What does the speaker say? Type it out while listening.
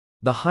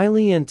The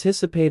highly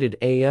anticipated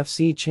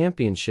AFC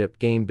Championship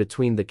game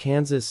between the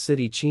Kansas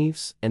City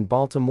Chiefs and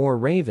Baltimore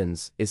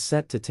Ravens is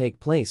set to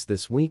take place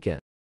this weekend.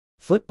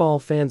 Football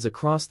fans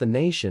across the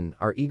nation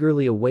are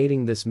eagerly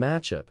awaiting this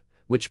matchup,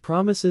 which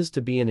promises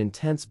to be an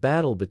intense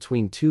battle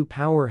between two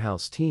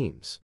powerhouse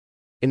teams.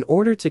 In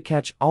order to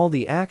catch all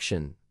the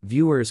action,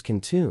 viewers can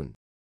tune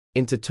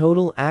into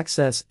Total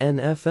Access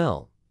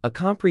NFL, a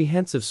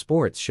comprehensive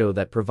sports show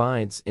that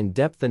provides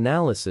in-depth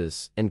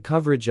analysis and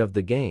coverage of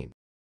the game.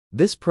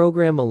 This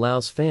program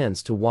allows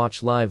fans to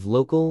watch live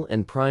local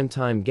and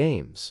primetime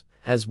games,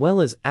 as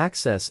well as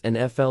access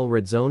NFL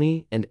Red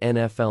Zone and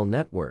NFL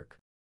Network.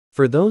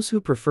 For those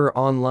who prefer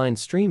online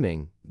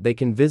streaming, they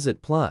can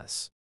visit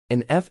plusnfl.com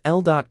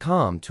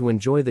to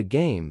enjoy the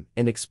game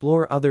and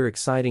explore other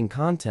exciting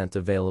content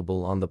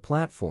available on the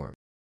platform.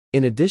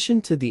 In addition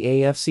to the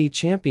AFC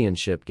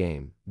Championship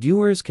game,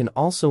 viewers can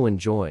also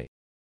enjoy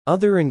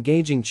other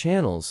engaging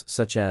channels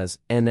such as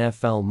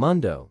NFL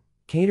Mundo,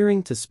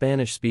 catering to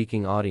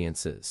Spanish-speaking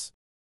audiences.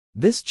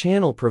 This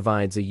channel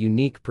provides a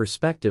unique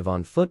perspective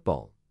on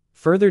football,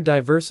 further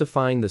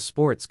diversifying the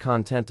sports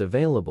content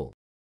available.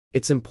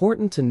 It's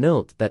important to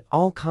note that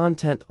all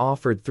content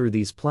offered through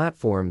these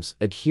platforms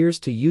adheres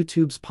to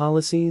YouTube's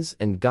policies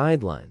and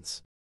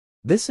guidelines.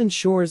 This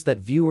ensures that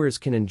viewers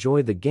can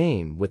enjoy the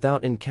game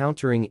without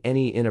encountering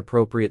any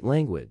inappropriate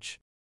language,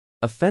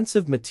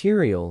 offensive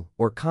material,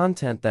 or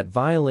content that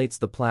violates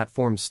the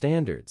platform's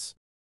standards.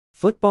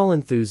 Football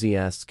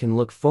enthusiasts can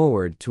look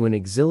forward to an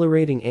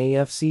exhilarating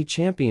AFC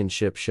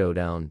Championship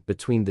showdown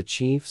between the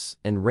Chiefs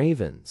and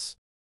Ravens,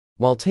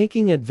 while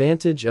taking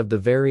advantage of the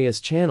various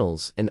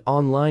channels and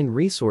online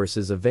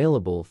resources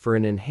available for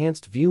an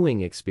enhanced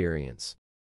viewing experience.